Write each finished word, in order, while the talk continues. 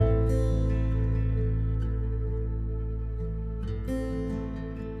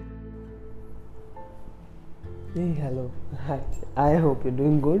Hey, hello. Hi. I hope you're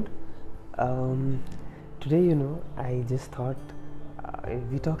doing good. Um, Today, I just thought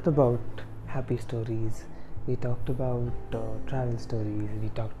we talked about happy stories, we talked about travel stories, we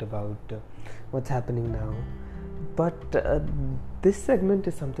talked about what's happening now. But this segment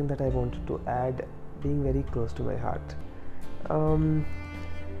is something that I wanted to add, being very close to my heart. Um,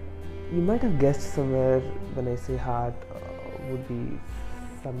 you might have guessed somewhere when I say heart would be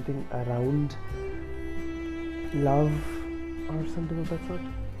something around love or something of that sort.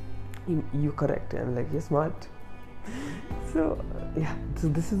 You correct. I'm like, you're smart. So yeah, so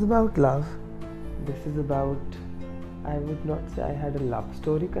this is about love. This is about, I would not say I had a love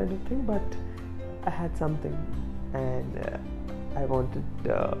story kind of thing, but I had something, and I wanted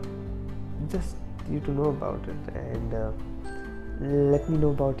just you to know about it, and let me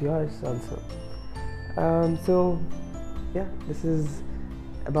know about yours also. So yeah, this is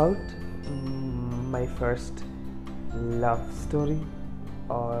about my first love story,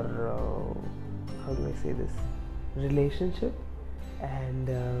 or how do I say this, relationship,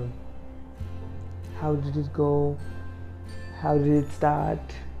 and how did it go, how did it start,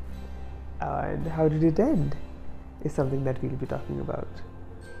 and how did it end is something that we'll be talking about.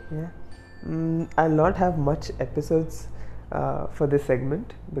 Yeah. I'll not have much episodes for this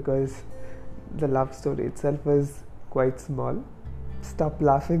segment because the love story itself was quite small. Stop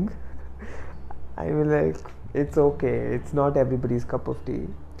laughing. I mean, like, it's okay, it's not everybody's cup of tea,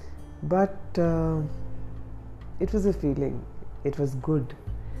 but it was a feeling, it was good,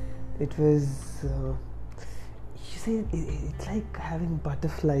 it was you say it's like having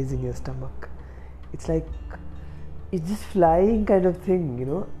butterflies in your stomach. It's like it's just flying kind of thing.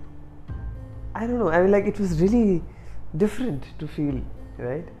 I don't know, I mean, like, it was really different to feel,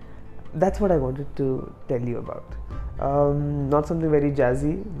 right? That's what I wanted to tell you about. Not something very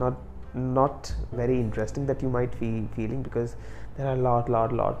jazzy, not very interesting that you might be feeling, because there are a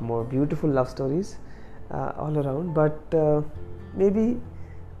lot more beautiful love stories all around, but maybe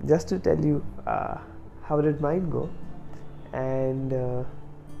just to tell you how did mine go, and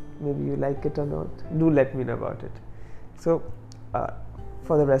maybe you like it or not, do let me know about it. So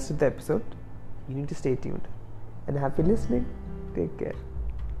for the rest of the episode, you need to stay tuned, and happy listening. Take care.